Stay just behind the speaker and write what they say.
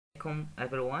Assalamualaikum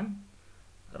everyone.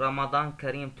 Ramadan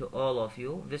Kareem to all of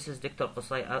you. This is Dr.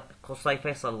 Qusay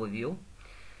Faisal with you.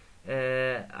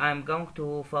 I'm going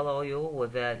to follow you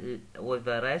with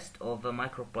the rest of the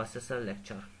microprocessor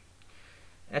lecture.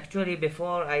 Actually,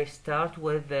 before I start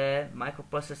with the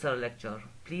microprocessor lecture,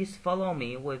 please follow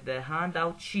me with the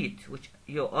handout sheet, which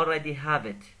you already have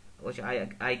it, which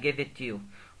I give it to you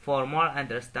for more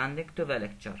understanding to the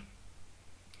lecture.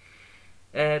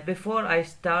 Before I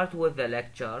start with the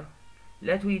lecture,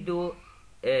 let me do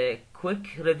a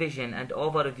quick revision and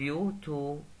overview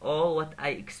to all what I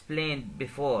explained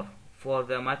before for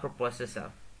the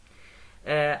microprocessor.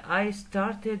 I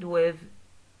started with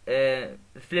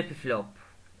flip-flop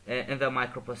in the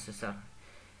microprocessor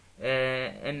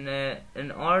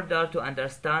in order to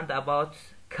understand about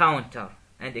counter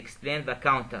and explain the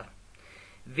counter.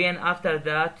 Then after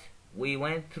that we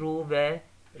went through the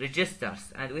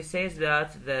registers, and we say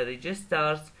that the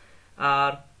registers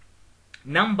are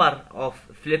number of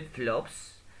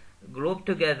flip-flops grouped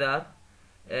together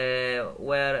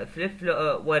where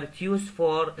were used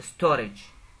for storage.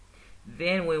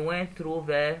 Then we went through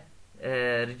the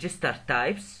register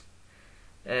types.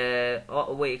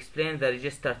 We explained the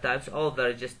register types, all the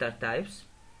register types.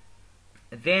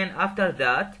 Then after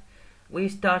that we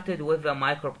started with the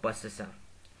microprocessor.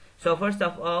 So first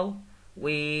of all,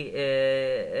 we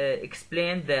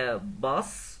explained the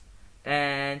bus,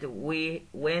 and we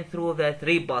went through the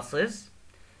 3 buses.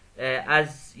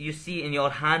 As you see in your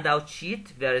handout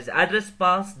sheet, there is address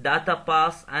bus, data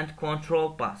bus, and control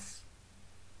bus.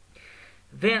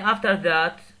 Then after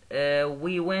that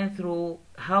we went through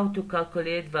how to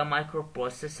calculate the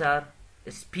microprocessor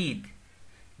speed,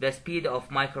 the speed of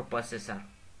microprocessor.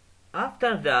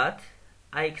 After that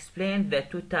I explained the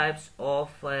 2 types of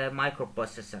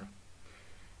microprocessor.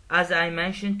 As I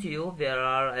mentioned to you, there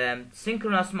are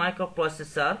synchronous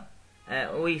microprocessor.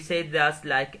 We said that's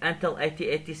like Intel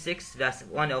 8086. That's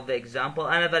one of the example.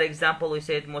 Another example, we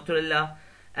said Motorola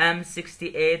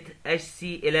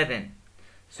M68HC11.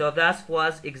 So that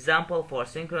was example for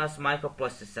synchronous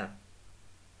microprocessor.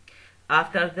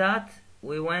 After that,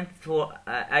 we went for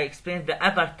I explained the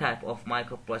other type of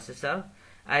microprocessor.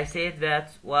 I said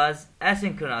that was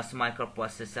asynchronous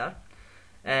microprocessor.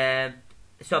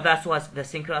 So that was the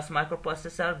synchronous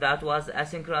microprocessor, that was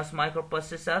asynchronous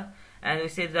microprocessor, and we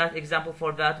said that example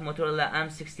for that Motorola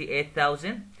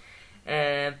M68000.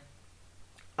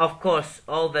 Of course,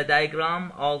 all the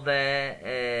diagram, all the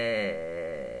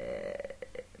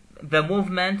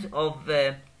movement of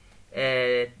the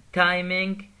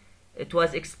timing, it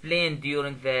was explained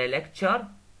during the lecture.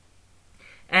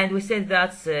 And we said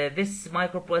that this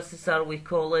microprocessor, we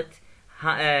call it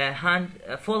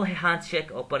full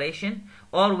handshake operation,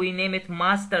 or we name it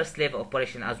master-slave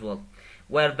operation as well,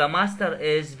 where the master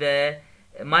is the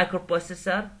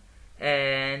microprocessor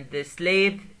and the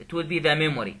slave, it will be the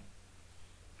memory.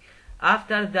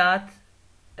 After that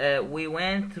we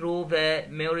went through the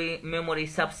memory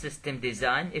subsystem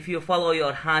design. If you follow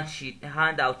your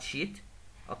handout sheet,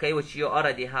 okay, which you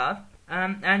already have,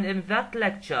 and in that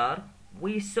lecture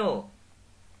we saw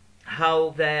how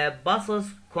the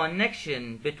buses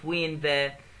connection between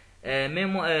the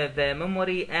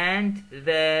memory and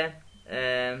the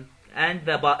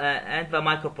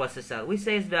microprocessor. We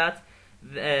say that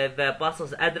the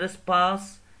buses address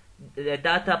bus, the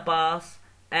data bus,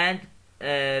 and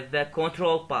the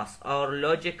control bus, or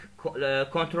logic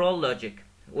control logic,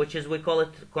 which is we call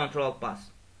it control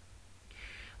bus.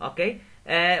 Okay,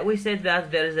 we said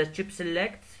that there is a chip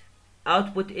select,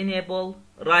 output enable,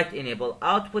 write enable.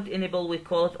 Output enable, we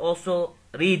call it also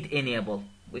read enable.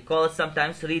 We call it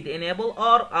sometimes read enable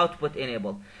or output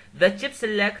enable. The chip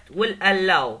select will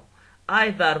allow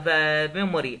either the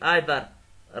memory either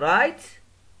write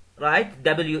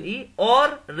WE,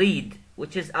 or read,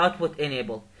 which is output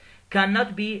enable.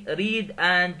 Cannot be read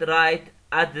and write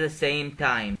at the same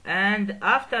time. And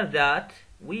after that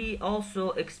we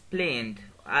also explained,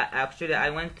 actually I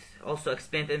went also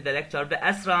explained in the lecture, the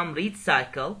SRAM read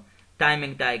cycle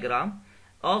timing diagram.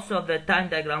 Also the time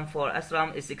diagram for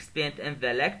SRAM is explained in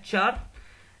the lecture.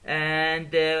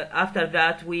 And after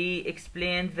that we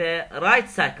explained the write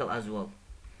cycle as well,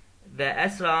 the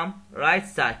SRAM write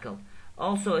cycle.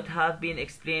 Also it have been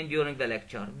explained during the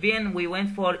lecture. Then we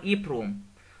went for EEPROM.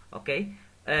 Okay,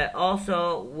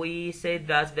 also we said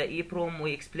that the EEPROM,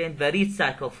 we explained the read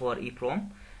cycle for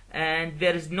EEPROM, and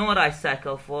there is no write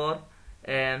cycle for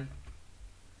okay,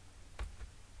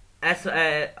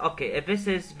 this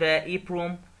is the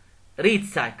EEPROM read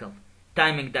cycle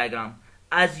timing diagram.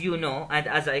 As you know, and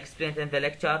as I explained in the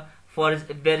lecture,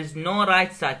 there is no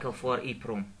write cycle for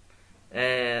EEPROM.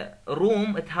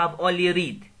 ROM, it have only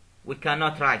read. we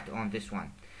cannot write on this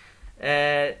one.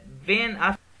 Then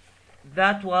after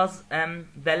that was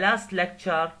the last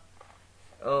lecture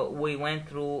we went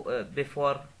through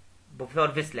before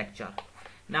this lecture.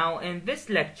 Now in this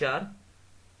lecture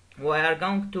we are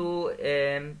going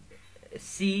to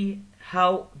see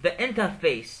how the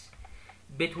interface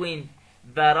between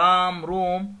the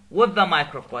ROM with the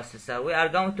microprocessor. We are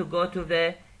going to go to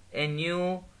the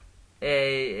new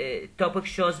topic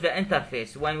shows the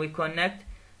interface. When we connect,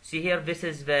 see here, this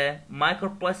is the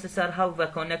microprocessor, how we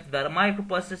connect the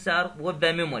microprocessor with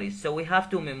the memories. So we have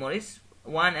two memories,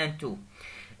 1 and 2.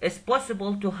 It's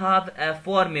possible to have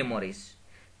 4 memories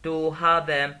to have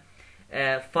a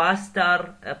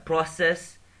faster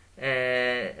process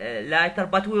later,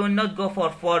 but we will not go for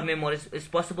 4 memories. It's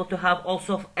possible to have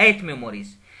also 8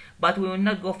 memories, but we will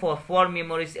not go for 4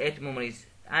 memories, 8 memories.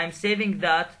 I'm saving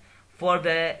that for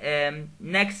the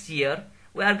next year.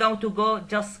 We are going to go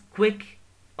just quick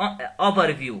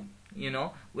overview,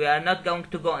 we are not going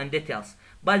to go in details,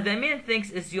 but the main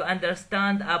things is you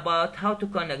understand about how to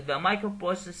connect the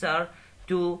microprocessor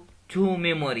to 2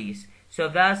 memories. So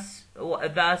that's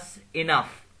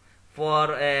enough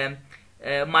for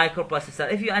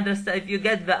microprocessor. If you understand, if you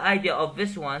get the idea of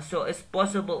this one, so it's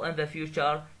possible in the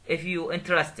future, if you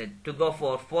interested, to go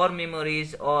for 4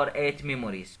 memories or 8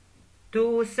 memories.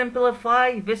 To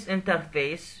simplify this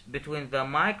interface between the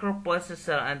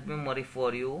microprocessor and memory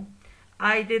for you,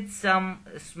 I did some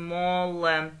small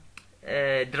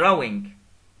drawing.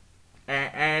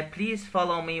 Please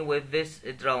follow me with this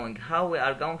drawing, how we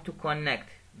are going to connect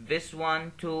this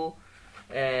one to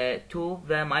the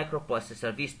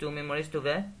microprocessor, these 2 memories to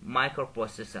the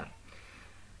microprocessor.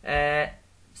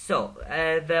 So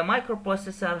the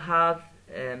microprocessor have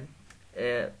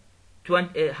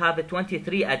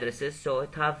 23 addresses, so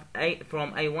it have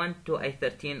from A1 to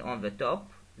A13 on the top,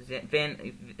 then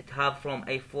it have from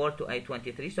A4 to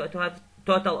A23, so it have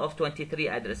total of 23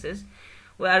 addresses.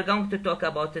 We are going to talk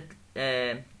about it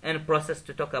in process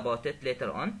to talk about it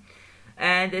later on.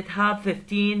 And it have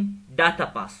 15 data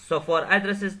paths. So for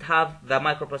addresses, the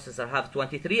microprocessor have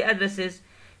 23 addresses,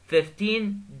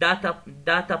 15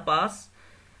 data paths,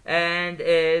 and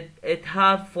it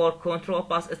have for control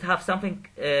paths, it have something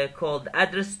called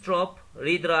address strop,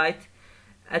 read write.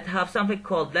 It have something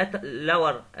called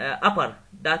upper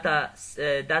data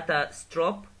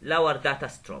strop, lower data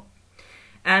strop.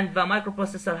 And the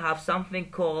microprocessor have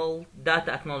something called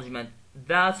data acknowledgement.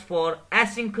 That's for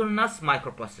asynchronous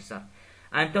microprocessor.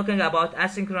 I'm talking about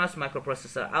asynchronous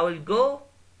microprocessor. I will go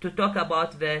to talk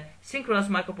about the synchronous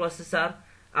microprocessor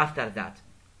after that.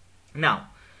 Now,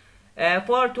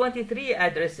 for 23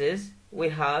 addresses, we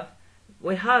have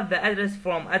the address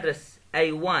from address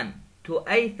A1 to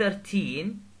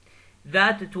A13,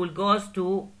 that it will goes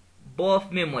to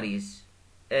both memories,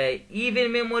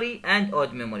 even memory and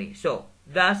odd memory. So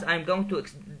thus I'm going to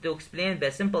explain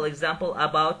the simple example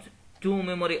about 2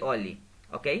 memory only.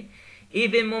 Okay,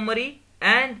 even memory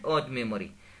and odd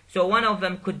memory. So one of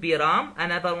them could be RAM,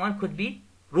 another one could be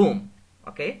ROM.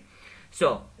 Okay,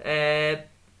 so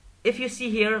if you see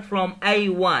here from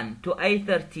A1 to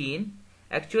A13,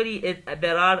 actually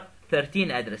there are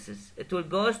 13 addresses. It will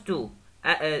goes to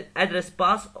address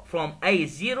pass from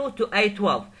A0 to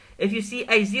A12. If you see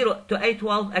A0 to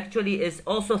A12 actually is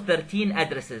also 13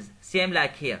 addresses, same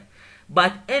like here.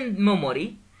 But in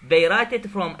memory, they write it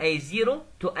from A0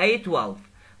 to A12.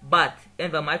 But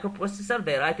in the microprocessor,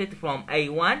 they write it from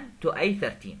A1 to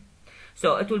A13.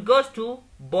 So it will goes to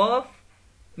both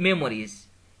memories,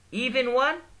 even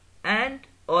one and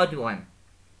odd one.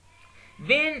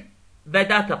 Then the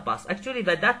data pass. Actually,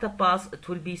 the data pass, it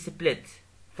will be split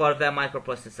for the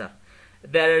microprocessor.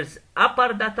 There is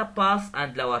upper data pass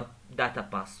and lower data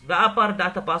pass. The upper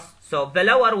data pass, so the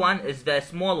lower one is the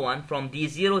small one from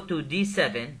D0 to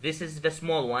D7. This is the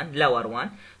small one, lower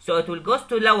one. So it will goes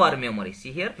to lower memory.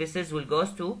 See here, this is will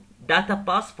goes to data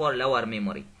pass for lower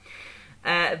memory.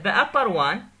 The upper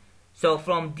one, so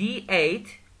from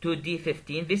D8 to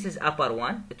D15, this is upper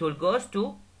one. It will goes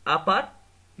to upper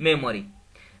memory.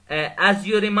 As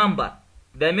you remember,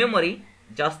 the memory,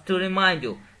 just to remind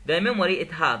you, the memory,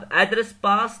 it have address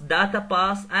pass, data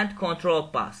pass, and control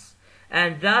pass.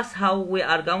 And that's how we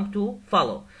are going to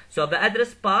follow. So the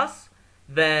address pass,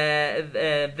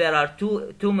 there are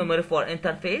two memory for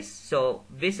interface. So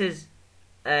this is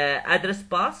address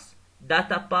pass,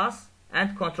 data pass,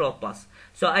 and control pass.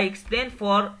 So I explained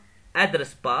for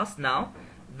address pass now.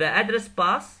 The address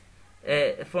pass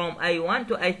from A1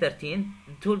 to A13,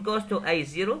 it will goes to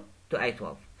A0 to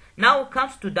A12. Now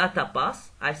comes to data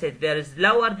pass. I said there is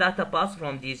lower data pass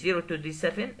from D0 to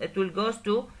D7. It will goes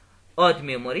to odd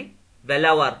memory, the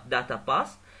lower data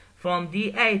pass. from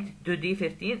D8 to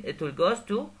D15, it will goes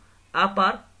to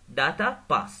upper data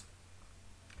bus.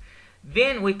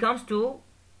 Then we comes to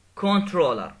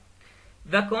controller.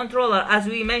 The controller, as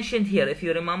we mentioned here, if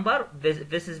you remember,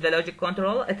 this is the logic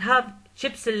controller. It have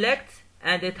chip select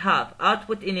and it have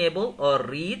output enable or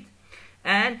read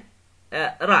and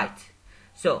write.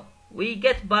 So we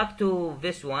get back to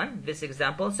this one, this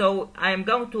example. So I am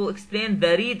going to explain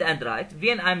the read and write.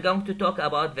 Then I'm going to talk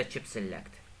about the chip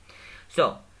select.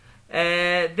 So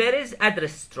there is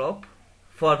address drop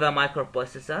for the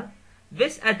microprocessor.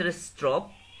 This address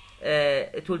drop,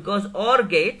 it will goes OR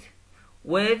gate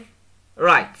with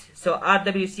write. So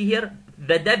RWC here,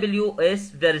 the W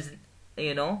is, there is,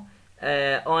 you know,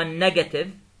 on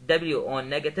negative, W on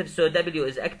negative, so W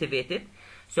is activated.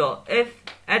 So if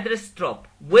address drop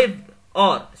with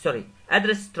or, sorry,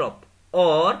 address drop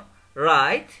or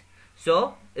write,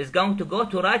 so it's going to go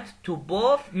to write to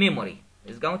both memory.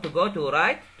 It's going to go to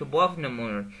write to both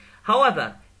memory.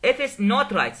 However, if it's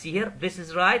not right, see here, this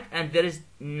is right and there is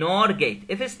NOR gate.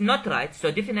 If it's not right,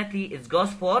 so definitely it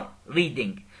goes for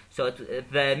reading. So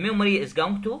the memory is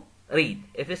going to read.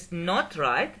 If it's not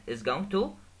right, it's going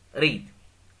to read.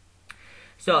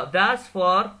 So that's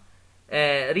for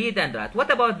read and write.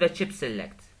 What about the chip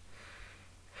select?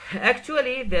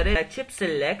 Actually, there is a chip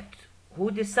select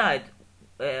who decide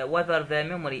whether the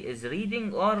memory is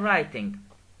reading or writing.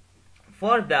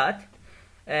 For that,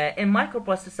 in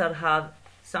microprocessor have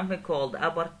something called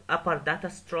upper data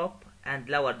strop and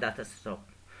lower data strop.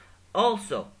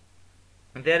 Also,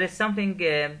 there is something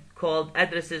called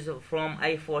addresses from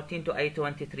A14 to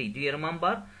A23. Do you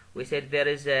remember? We said there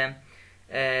is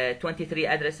 23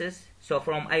 addresses. So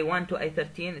from A1 to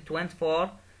A13, it went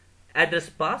for address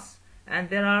bus, and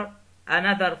there are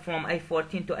another from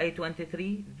A14 to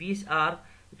A23. These are,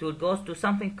 it will go to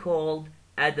something called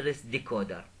address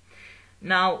decoder.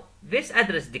 Now, this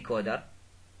address decoder,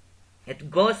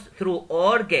 it goes through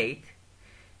OR gate.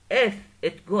 If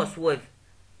it goes with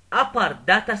upper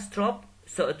data strop,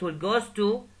 so it will goes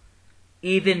to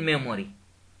even memory.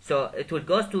 So it will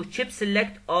goes to chip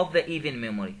select of the even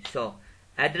memory. So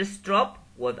address drop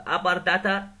with upper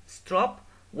data strop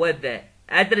with the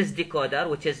address decoder,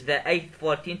 which is the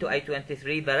A14 to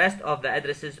A23, the rest of the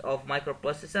addresses of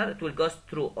microprocessor, it will goes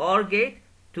through OR gate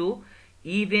to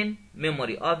even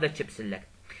memory of the chip select.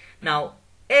 Now,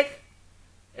 if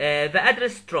the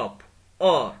address drop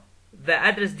or the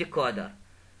address decoder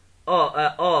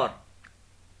or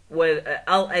with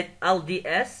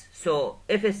LDS, so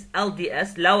if it's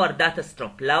LDS, lower data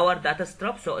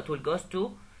strop, so it will goes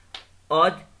to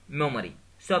odd memory.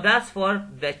 So that's for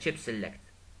the chip select.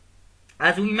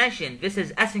 As we mentioned, this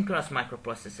is asynchronous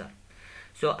microprocessor.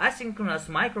 So asynchronous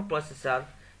microprocessor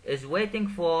is waiting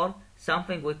for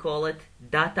something we call it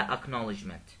data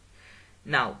acknowledgement.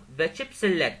 Now, the chip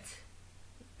select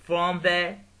from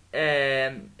the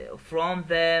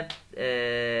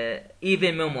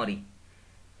even memory,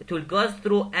 it will go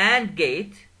through AND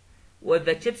gate with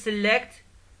the chip select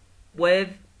with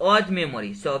odd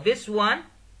memory. So this one,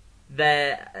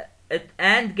 the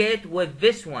AND gate with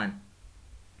this one,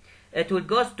 it will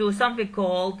go to something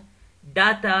called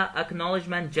data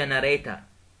acknowledgement generator.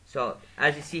 So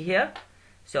as you see here,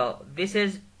 so this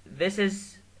is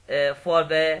for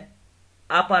the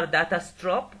upper data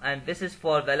strop, and this is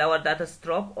for the lower data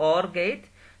strop OR gate.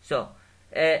 So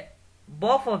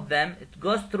both of them, it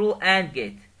goes through AND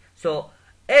gate. So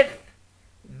if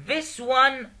this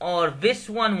one or this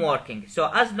one working, so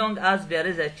as long as there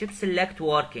is a chip select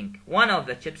working, one of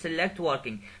the chip select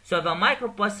working, so the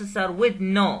microprocessor would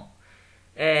know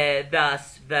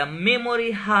that the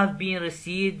memory have been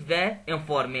received the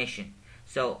information.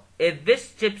 So if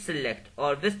this chip select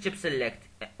or this chip select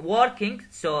working,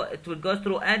 so it will go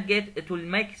through AND gate, it will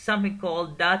make something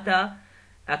called data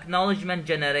acknowledgement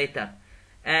generator,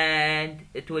 and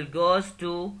it will goes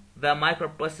to the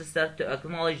microprocessor to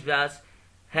acknowledge that,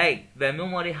 hey, the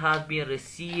memory has been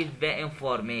received the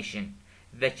information.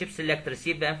 The chip select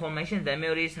received the information, the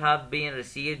memories have been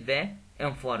received the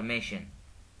information.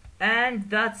 And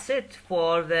that's it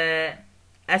for the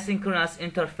asynchronous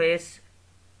interface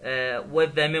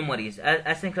with the memories.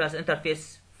 Asynchronous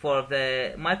interface for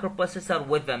the microprocessor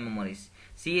with the memories.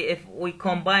 See, if we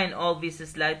combine all these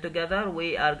slides together,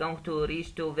 we are going to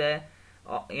reach to the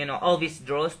all these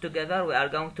draws together, we are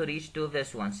going to reach to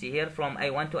this one. See here, from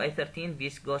A1 to A13,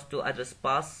 this goes to address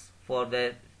bus for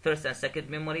the first and second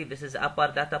memory. This is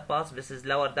upper data bus, this is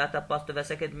lower data bus to the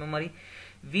second memory.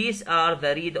 These are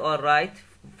the read or write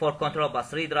for control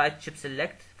bus, read write chip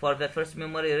select for the first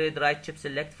memory, read write chip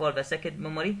select for the second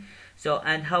memory. So,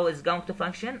 and how it's going to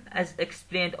function as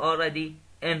explained already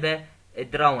in the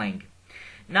drawing.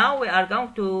 Now we are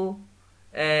going to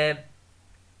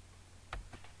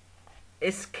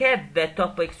escape the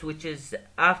topics which is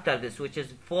after this, which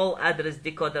is full address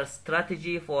decoder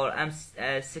strategy for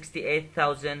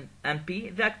 68,000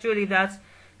 MP. Actually, that's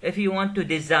if you want to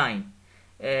design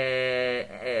the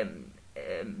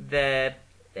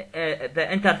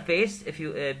interface if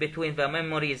you between the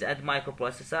memories and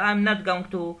microprocessor. I'm not going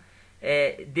to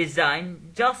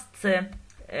design, just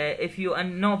if you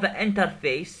know the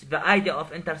interface, the idea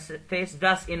of interface,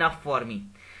 that's enough for me.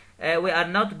 We are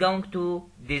not going to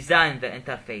design the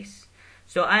interface,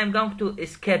 so I am going to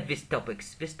escape these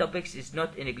topics. This topics is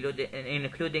not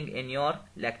including in your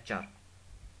lecture.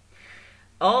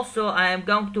 Also, I am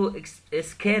going to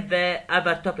escape the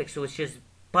other topics, which is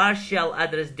partial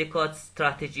address decode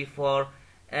strategy for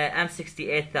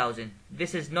M68000.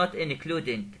 This is not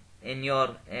included in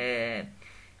your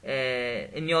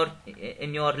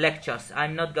lectures.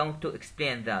 I'm not going to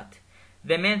explain that.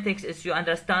 The main thing is you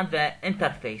understand the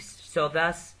interface, so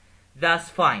that's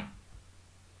fine.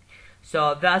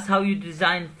 So that's how you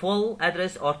design full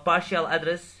address or partial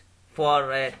address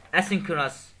for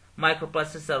asynchronous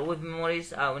microprocessor with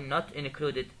memories. I will not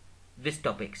include these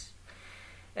topics.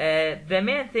 The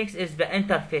main thing is the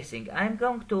interfacing. I'm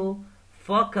going to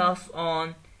focus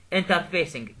on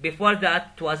interfacing. Before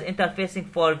that, it was interfacing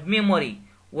for memory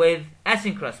with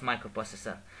asynchronous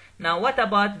microprocessor. Now, what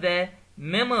about the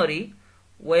memory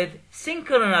with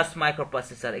synchronous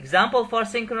microprocessor? Example for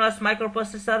synchronous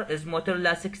microprocessor is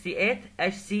Motorola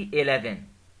 68HC11.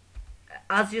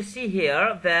 As you see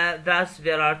here,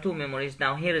 there are two memories.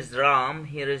 Now here is RAM,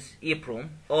 here is EEPROM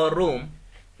or ROM,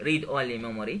 read-only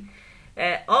memory.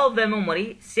 All the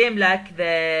memory same like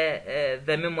the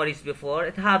memories before.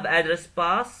 It have address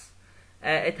pass.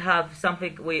 It have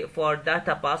something for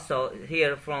data pass. So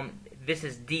here from this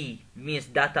is D means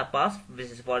data pass.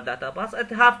 This is for data pass. It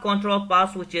have control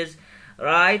pass, which is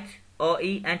write,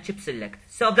 OE, and chip select.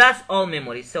 So that's all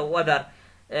memory. So whether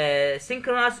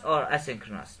synchronous or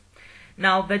asynchronous.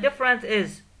 Now the difference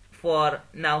is for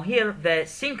now here the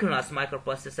synchronous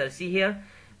microprocessor. See here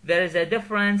there is a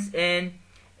difference in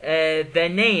the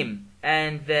name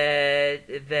and the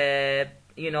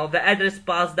address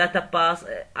pass, data pass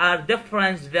are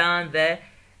different than the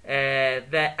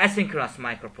asynchronous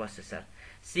microprocessor.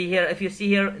 See here, if you see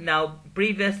here now,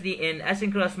 previously in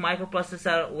asynchronous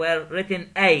microprocessor were written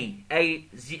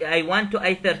A1 to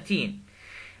A13,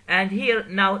 and here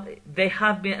now it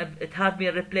have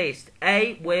been replaced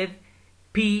A with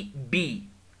PB.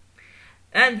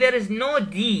 And there is no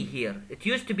D here. It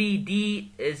used to be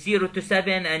D0 to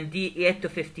 7 and D8 to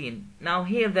 15. Now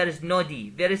here there is no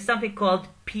D. There is something called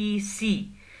PC.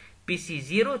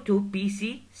 PC0 to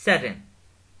PC7.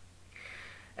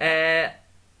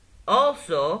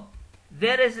 Also,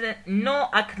 there is no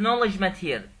acknowledgement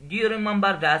here. Do you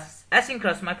remember that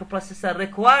asynchronous microprocessor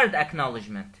required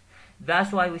acknowledgement?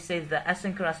 That's why we say the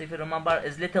asynchronous, if you remember,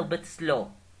 is little bit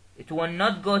slow. It will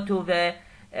not go to the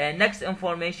next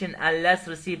information unless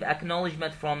receive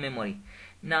acknowledgement from memory.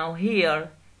 Now here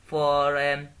for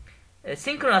a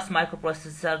synchronous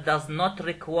microprocessor does not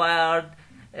require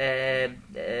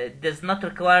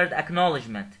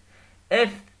acknowledgement.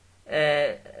 If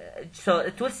so,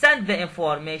 it will send the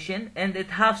information and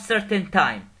it have certain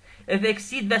time. If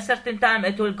exceed the certain time,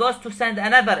 it will go to send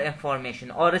another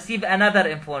information or receive another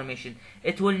information.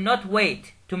 It will not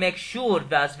wait to make sure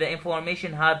that the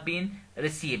information have been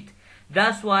received.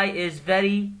 That's why it's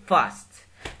very fast.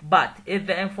 But if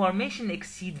the information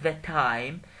exceeds the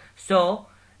time, so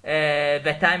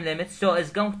the time limit, so it's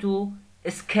going to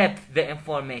escape the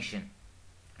information.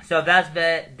 So that's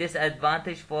the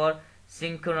disadvantage for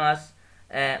synchronous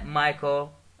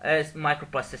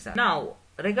microprocessor. Now,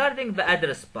 regarding the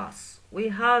address pass, we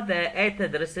have the 8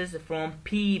 addresses from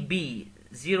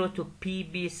PB0 to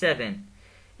PB7.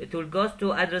 It will go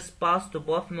to address pass to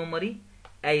both memory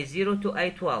A0 to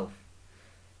A12.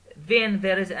 Then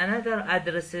there is another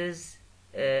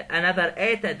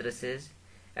 8 addresses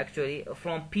actually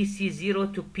from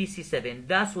PC0 to PC7.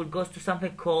 That will go to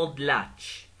something called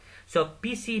latch. So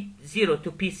PC0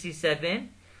 to PC7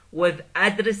 with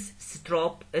address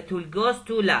strop, it will go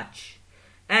to latch,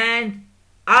 and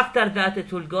after that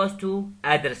it will go to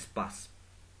address pass.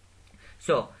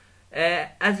 So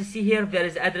as you see here, there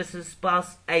is addresses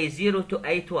pass A0 to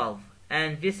A12,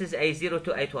 and this is A0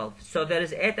 to A12. So there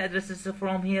is 8 addresses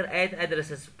from here, 8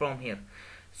 addresses from here.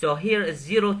 So here is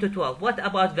 0 to 12. What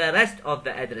about the rest of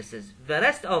the addresses? The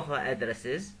rest of the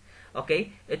addresses,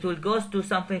 okay, it will go to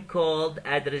something called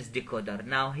address decoder.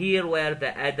 Now here where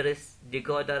the address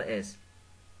decoder is.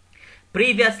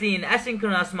 Previously in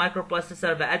asynchronous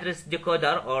microprocessor, the address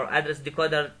decoder or address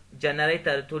decoder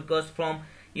generator, it will go from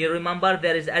You remember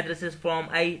there is addresses from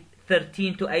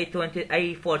A13 to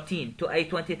A14 to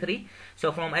A23.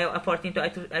 So from A14 to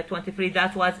A23,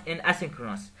 that was in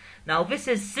asynchronous. Now this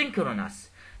is synchronous.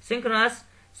 Synchronous.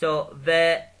 So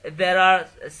there are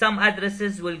some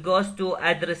addresses will goes to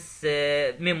address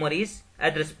memories,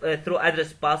 through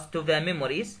address bus to the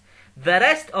memories. The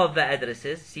rest of the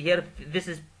addresses, see here, this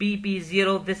is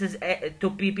PP0, this is to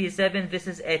PP7, this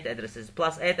is 8 addresses,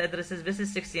 plus 8 addresses, this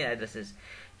is 16 addresses.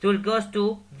 It will goes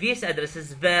to these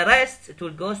addresses. The rest it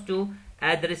will goes to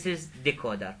addresses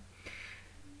decoder.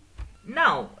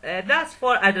 Now that's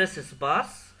for addresses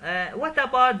bus. What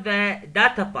about the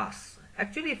data bus?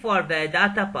 Actually, for the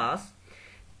data bus,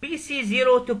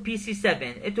 PC0 to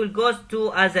PC7, it will goes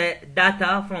to as a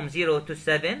data from 0 to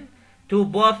 7 to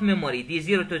both memory,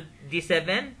 D0 to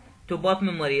D7, to both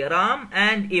memory RAM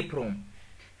and EEPROM.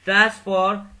 That's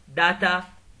for data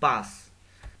bus.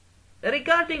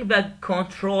 Regarding the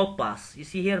control bus, you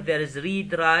see here there is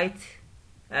read, write,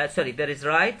 there is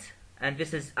write, and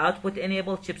this is output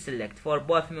enable chip select for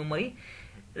both memory.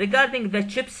 Regarding the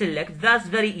chip select, that's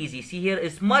very easy. See here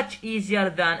is much easier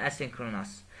than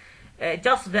asynchronous.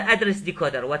 Just the address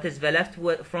decoder, what is the left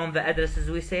from the addresses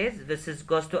we said, this is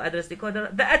goes to address decoder.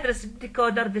 The address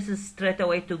decoder, this is straight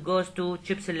away to goes to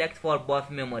chip select for both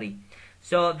memory.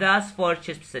 So that's for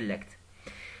chip select.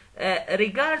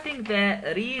 Regarding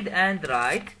the read and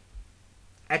write,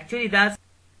 actually that's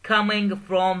coming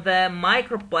from the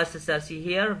microprocessor. See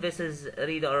here, this is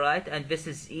read or write, and this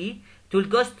is E. It will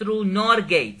go through NOR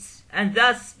gates, and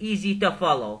that's easy to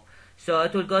follow. So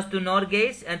it will go to NOR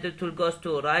gates, and it will go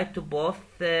to write to both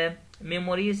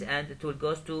memories, and it will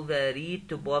go to the read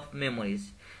to both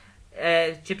memories.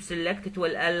 Chip select, it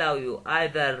will allow you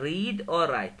either read or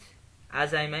write.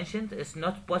 As I mentioned, it's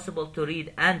not possible to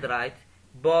read and write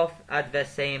both at the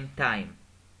same time.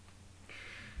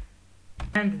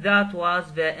 And that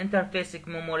was the interface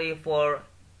memory for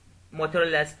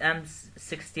Motorola's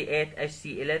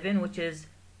M68HC11, which is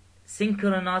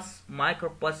synchronous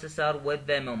microprocessor with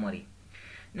the memory.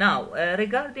 Now,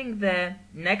 regarding the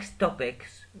next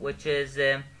topics, which is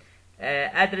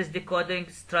address decoding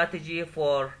strategy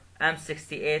for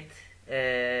M68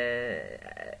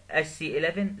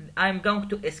 HC11, I'm going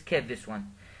to escape this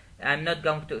one. I'm not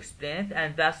going to explain it,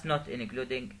 and that's not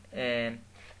including in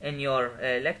your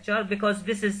lecture, because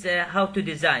this is how to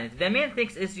design it. The main thing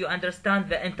is you understand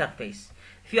the interface.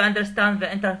 If you understand the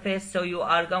interface, so you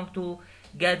are going to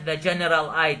get the general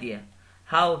idea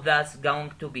how that's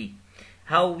going to be,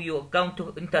 how you're going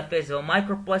to interface the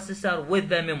microprocessor with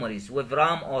the memories, with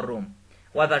RAM or ROM,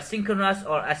 whether synchronous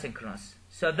or asynchronous.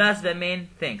 So that's the main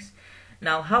things.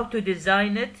 Now, how to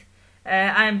design it,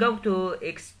 I am going to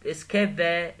escape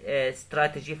the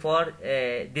strategy for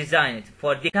design it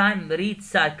for the time read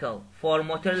cycle for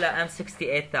Motorola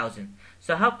M68000.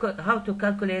 So how to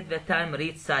calculate the time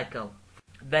read cycle?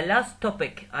 The last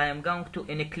topic I am going to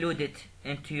include it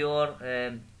into your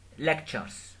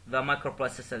lectures, the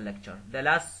microprocessor lecture. The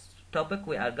last topic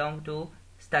we are going to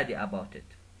study about it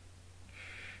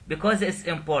because it's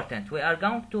important. We are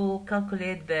going to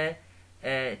calculate the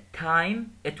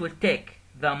time it will take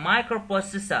the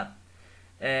microprocessor.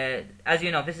 As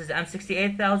you know, this is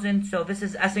M68000, so this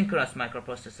is asynchronous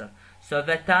microprocessor. So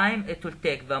the time it will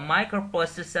take the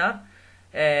microprocessor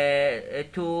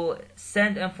to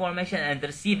send information and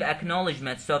receive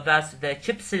acknowledgement. So that's the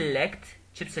chip select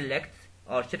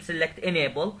or chip select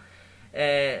enable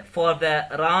for the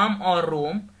RAM or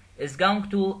ROM is going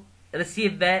to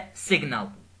receive the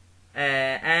signal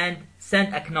and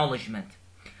send acknowledgement.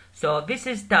 So this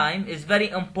is time is very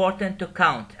important to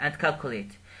count and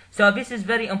calculate. So this is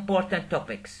very important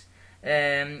topics.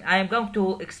 I am going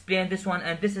to explain this one,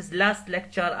 and this is last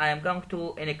lecture I am going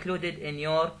to include it in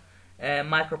your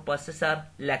microprocessor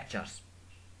lectures.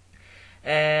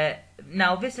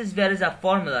 Now there is a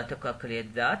formula to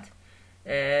calculate that.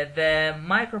 The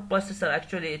microprocessor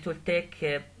actually it will take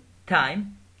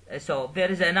time. So there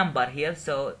is a number here.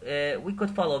 So we could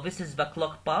follow. This is the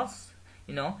clock pulse.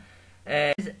 You know.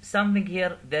 Something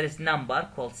here, there is number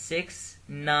called 6,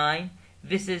 9.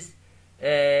 This is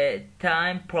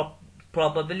time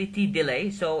probability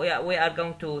delay. So yeah, we are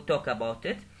going to talk about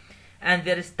it. And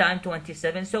there is time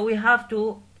 27. So we have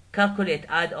to calculate,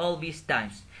 add all these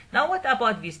times. Now what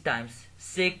about these times?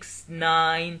 6,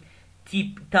 9,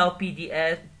 tau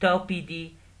PDS, tau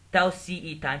PD, tau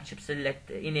CE time, chip select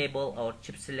enable or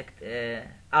chip select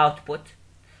output.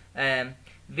 Then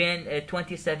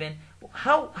 27.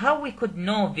 How we could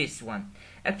know this one?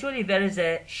 Actually, there is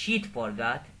a sheet for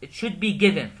that. It should be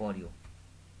given for you,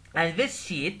 and this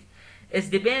sheet is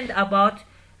depend about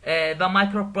the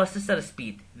microprocessor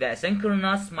speed, the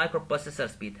synchronous microprocessor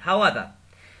speed. However,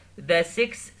 the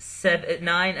 6, 7,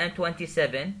 9 and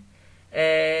 27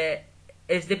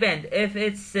 is depend. If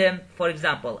it's for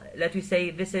example, let me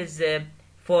say this is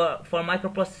for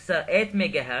microprocessor 8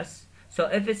 megahertz. So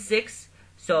if it's 6,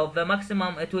 so the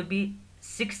maximum it will be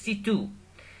 62.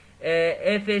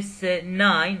 If it's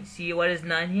 9, see where is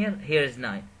 9 here? Here is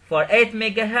 9. For 8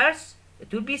 megahertz,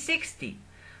 it will be 60.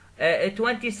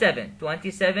 27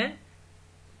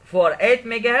 for 8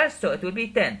 megahertz, so it will be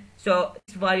 10. So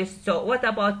it's values. So what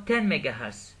about 10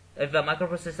 megahertz? If the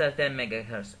microprocessor 10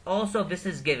 megahertz, also this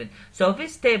is given. So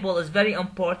this table is very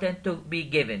important to be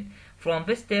given. From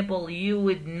this table, you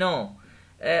would know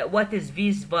what is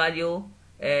this value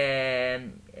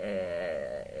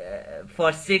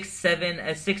for 6,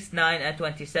 7, 6, 9, and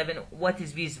 27. What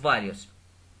is these values?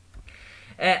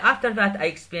 After that, I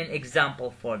explain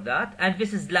example for that, and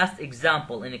this is last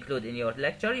example included in your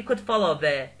lecture. You could follow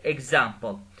the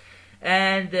example,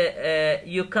 and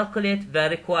you calculate the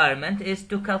requirement is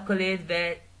to calculate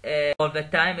the for the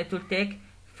time it will take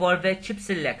for the chip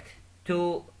select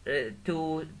to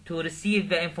receive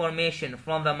the information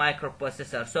from the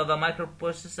microprocessor. So the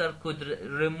microprocessor could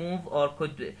remove or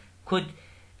could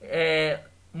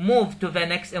move to the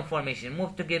next information,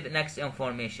 move to give next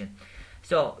information.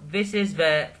 So this is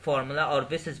the formula, or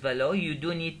this is the law you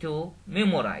do need to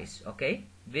memorize. Okay,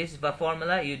 this is the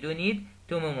formula you do need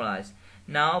to memorize.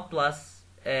 Now plus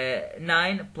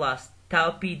 9 plus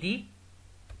tau PD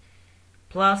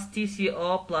plus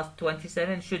TCO plus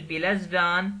 27 should be less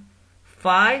than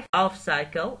 5. Half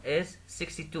cycle is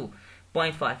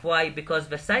 62.5. Why? Because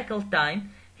the cycle time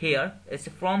here is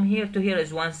from here to here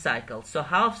is 1 cycle. So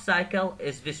half cycle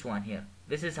is this one here.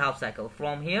 This is half cycle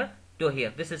from here to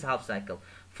here. This is half cycle.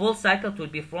 Full cycle will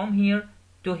be from here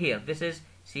to here. This is,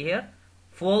 see here,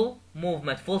 full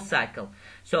movement, full cycle.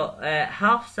 So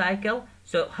half cycle.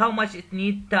 So how much it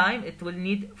need time? It will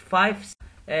need 5.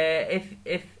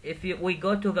 We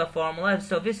go to the formula,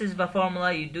 so this is the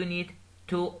formula you do need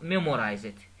to memorize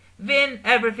it. Then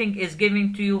everything is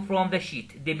given to you from the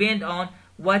sheet, depend on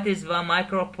what is the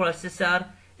microprocessor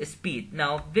speed.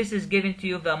 Now this is given to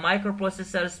you the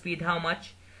microprocessor speed. How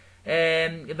much?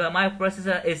 The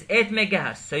microprocessor is 8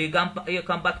 megahertz. So you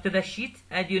come back to the sheet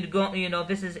and you go. You know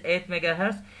this is 8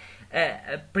 megahertz.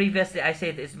 Previously I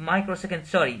said it's microsecond.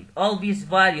 Sorry, all these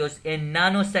values in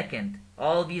nanosecond.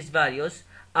 All these values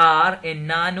are in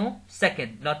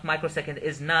nanosecond, not microsecond.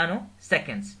 Is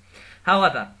nanoseconds.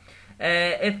 However,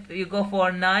 if you go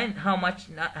for 9, how much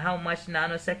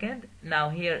nanosecond? Now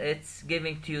here it's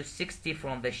giving to you 60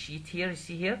 from the sheet here. You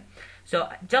see here. So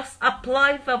just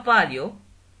apply the value.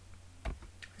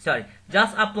 Sorry,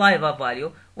 just apply the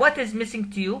value. What is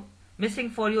missing to you? Missing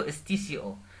for you is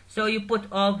TCO. So you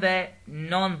put all the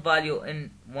non-value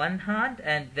in one hand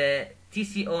and the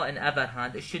TCO in other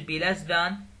hand. It should be less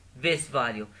than this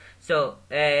value. So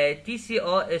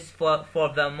TCO is for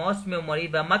the most memory,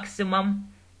 the maximum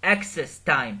access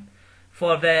time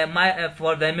for the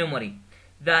memory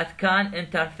that can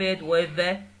interfere with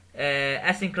the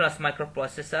asynchronous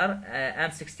microprocessor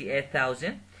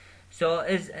M68000. So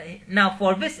now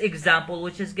for this example,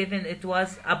 which is given, it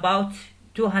was about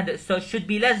 200. So it should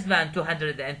be less than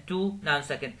 202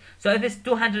 nanoseconds. So if it's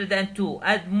 202,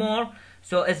 add more,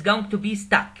 so it's going to be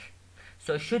stuck.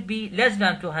 So it should be less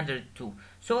than 202.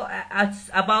 So it's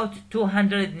about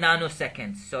 200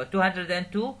 nanoseconds. So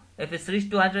 202, if it's reached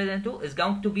 202, is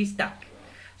going to be stuck.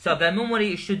 So the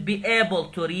memory should be able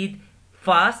to read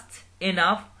fast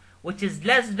enough, which is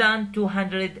less than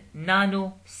 200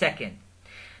 nanoseconds.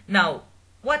 Now,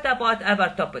 what about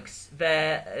other topics?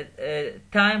 The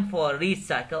time for read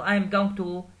cycle, I am going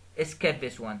to skip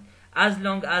this one. As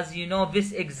long as you know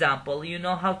this example, you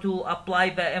know how to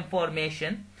apply the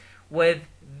information with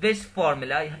this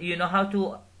formula, you know how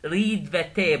to read the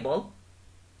table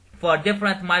for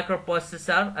different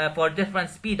microprocessor, for different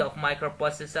speed of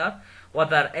microprocessor,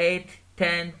 whether 8,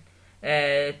 10,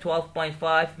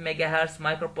 12.5 megahertz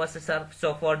microprocessor.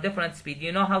 So for different speed,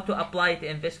 you know how to apply it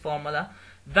in this formula.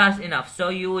 That's enough. So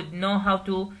you would know how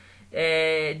to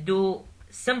do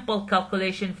simple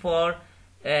calculation for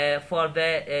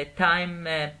the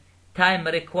time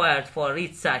required for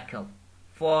read cycle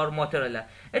for Motorola.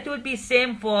 It will be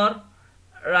same for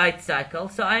write cycle.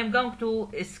 So I am going to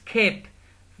skip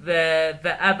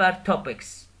the other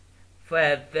topics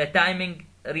for the timing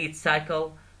read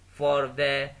cycle for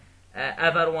the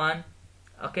other one.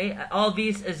 Okay, all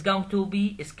these is going to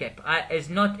be skipped. Is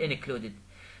not included.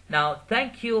 Now,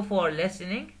 thank you for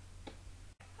listening.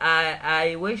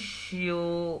 I wish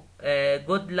you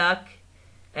good luck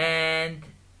and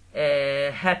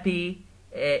happy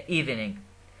evening.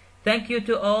 Thank you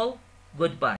to all. Goodbye.